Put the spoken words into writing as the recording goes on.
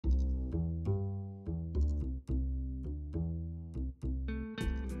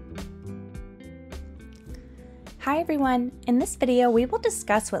Hi everyone! In this video, we will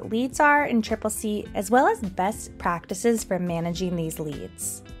discuss what leads are in Tripleseat as well as best practices for managing these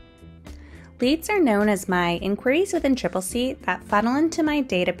leads. Leads are known as my inquiries within Tripleseat that funnel into my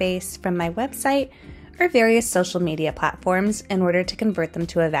database from my website or various social media platforms in order to convert them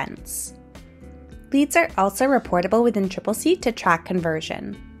to events. Leads are also reportable within Tripleseat to track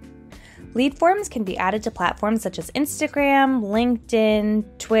conversion. Lead forms can be added to platforms such as Instagram, LinkedIn,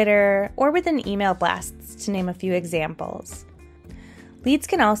 Twitter, or within email blasts, to name a few examples. Leads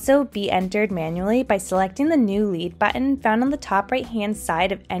can also be entered manually by selecting the New Lead button found on the top right-hand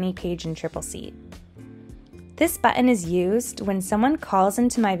side of any page in Tripleseat. This button is used when someone calls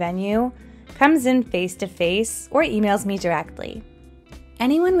into my venue, comes in face-to-face, or emails me directly.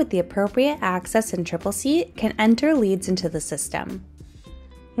 Anyone with the appropriate access in Tripleseat can enter leads into the system.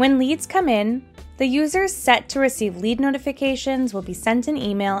 When leads come in, the users set to receive lead notifications will be sent an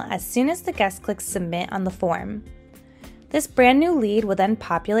email as soon as the guest clicks submit on the form. This brand new lead will then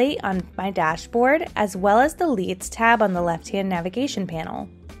populate on my dashboard as well as the Leads tab on the left-hand navigation panel.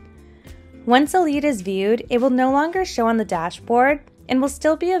 Once a lead is viewed, it will no longer show on the dashboard and will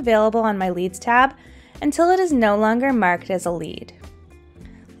still be available on my Leads tab until it is no longer marked as a lead.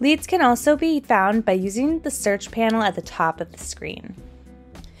 Leads can also be found by using the search panel at the top of the screen.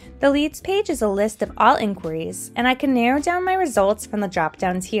 The Leads page is a list of all inquiries, and I can narrow down my results from the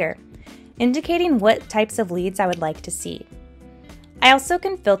drop-downs here, indicating what types of leads I would like to see. I also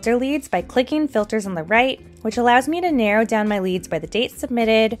can filter leads by clicking filters on the right, which allows me to narrow down my leads by the date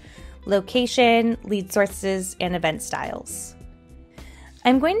submitted, location, lead sources, and event styles.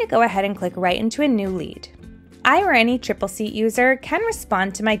 I'm going to go ahead and click right into a new lead. I or any Tripleseat user can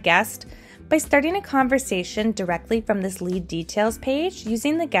respond to my guest by starting a conversation directly from this lead details page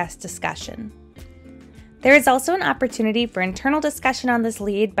using the guest discussion. There is also an opportunity for internal discussion on this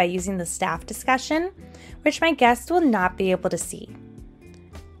lead by using the staff discussion, which my guest will not be able to see.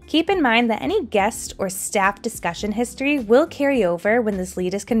 Keep in mind that any guest or staff discussion history will carry over when this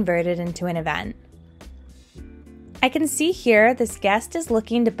lead is converted into an event. I can see here this guest is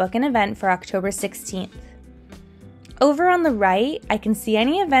looking to book an event for October 16th. Over on the right, I can see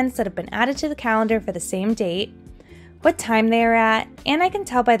any events that have been added to the calendar for the same date, what time they are at, and I can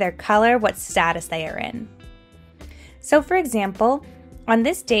tell by their color what status they are in. So for example, on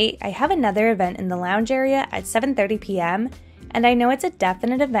this date, I have another event in the lounge area at 7:30 p.m., and I know it's a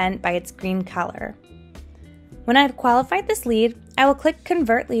definite event by its green color. When I've qualified this lead, I will click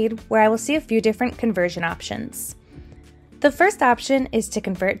Convert Lead, where I will see a few different conversion options. The first option is to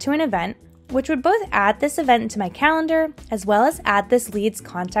convert to an event, which would both add this event into my calendar as well as add this lead's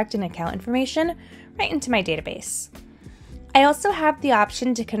contact and account information right into my database. I also have the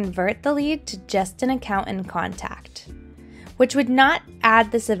option to convert the lead to just an account and contact, which would not add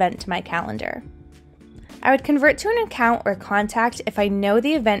this event to my calendar. I would convert to an account or contact if I know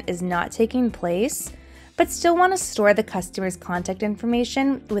the event is not taking place, but still want to store the customer's contact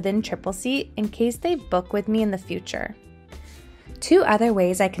information within Tripleseat in case they book with me in the future. Two other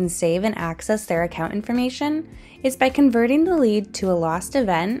ways I can save and access their account information is by converting the lead to a lost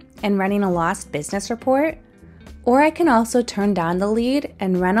event and running a lost business report, or I can also turn down the lead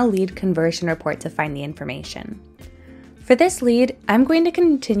and run a lead conversion report to find the information. For this lead, I'm going to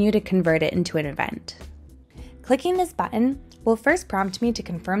continue to convert it into an event. Clicking this button will first prompt me to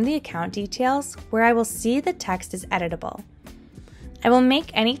confirm the account details, where I will see the text is editable. I will make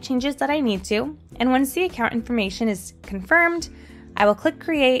any changes that I need to, and once the account information is confirmed, I will click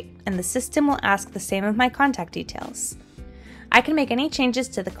Create, and the system will ask the same of my contact details. I can make any changes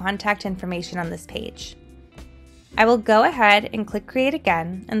to the contact information on this page. I will go ahead and click Create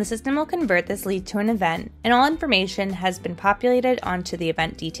again, and the system will convert this lead to an event, and all information has been populated onto the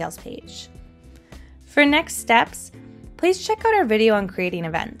event details page. For next steps, please check out our video on creating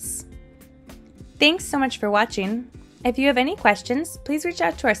events. Thanks so much for watching. If you have any questions, please reach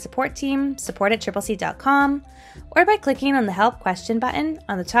out to our support team, support@tripleseat.com, or by clicking on the Help Question button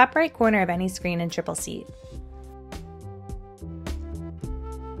on the top right corner of any screen in Tripleseat.